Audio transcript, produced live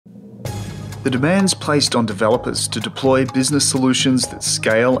The demands placed on developers to deploy business solutions that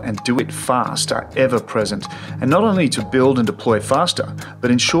scale and do it fast are ever present, and not only to build and deploy faster,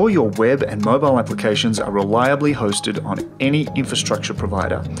 but ensure your web and mobile applications are reliably hosted on any infrastructure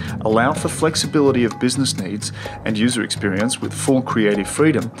provider, allow for flexibility of business needs and user experience with full creative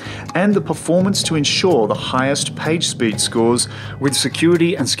freedom, and the performance to ensure the highest page speed scores with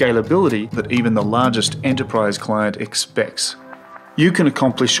security and scalability that even the largest enterprise client expects. You can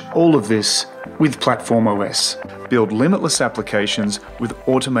accomplish all of this with platformOS. Build limitless applications with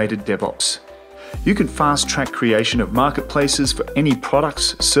automated DevOps. You can fast-track creation of marketplaces for any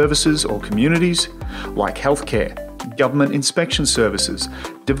products, services, or communities, like healthcare, government inspection services,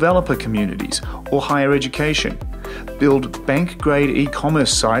 developer communities, or higher education. Build bank-grade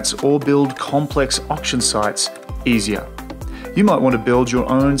e-commerce sites or build complex auction sites easier. You might want to build your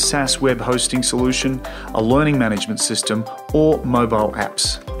own SaaS web hosting solution, a learning management system, or mobile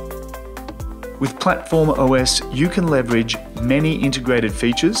apps. With platformOS, you can leverage many integrated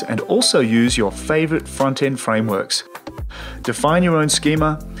features and also use your favorite front-end frameworks. Define your own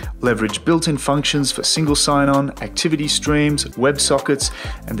schema, leverage built-in functions for single sign-on, activity streams, WebSockets,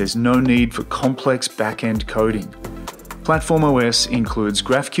 and there's no need for complex back-end coding. platformOS includes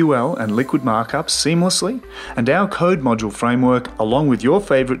GraphQL and Liquid markups seamlessly, and our code module framework, along with your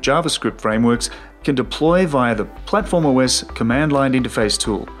favorite JavaScript frameworks, can deploy via the platformOS command line interface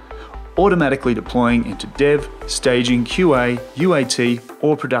tool, automatically deploying into dev, staging, QA, UAT,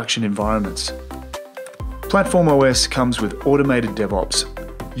 or production environments. platformOS comes with automated DevOps.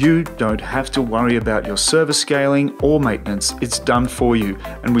 You don't have to worry about your server scaling or maintenance, it's done for you,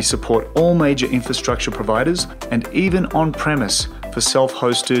 and we support all major infrastructure providers and even on-premise for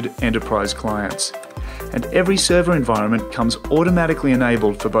self-hosted enterprise clients. And every server environment comes automatically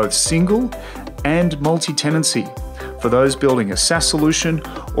enabled for both single and multi-tenancy, for those building a SaaS solution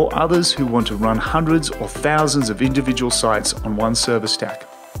or others who want to run hundreds or thousands of individual sites on one server stack.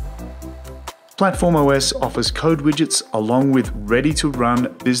 platformOS offers code widgets along with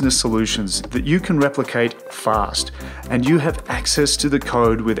ready-to-run business solutions that you can replicate fast, and you have access to the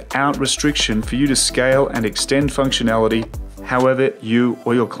code without restriction for you to scale and extend functionality however you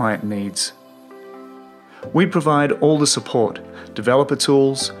or your client needs. We provide all the support: developer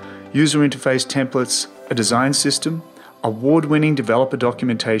tools, user interface templates, a design system, award-winning developer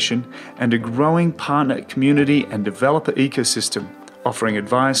documentation, and a growing partner community and developer ecosystem offering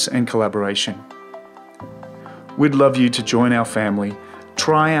advice and collaboration. We'd love you to join our family,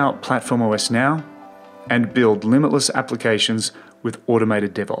 try out platformOS now, and build limitless applications with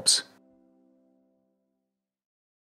automated DevOps.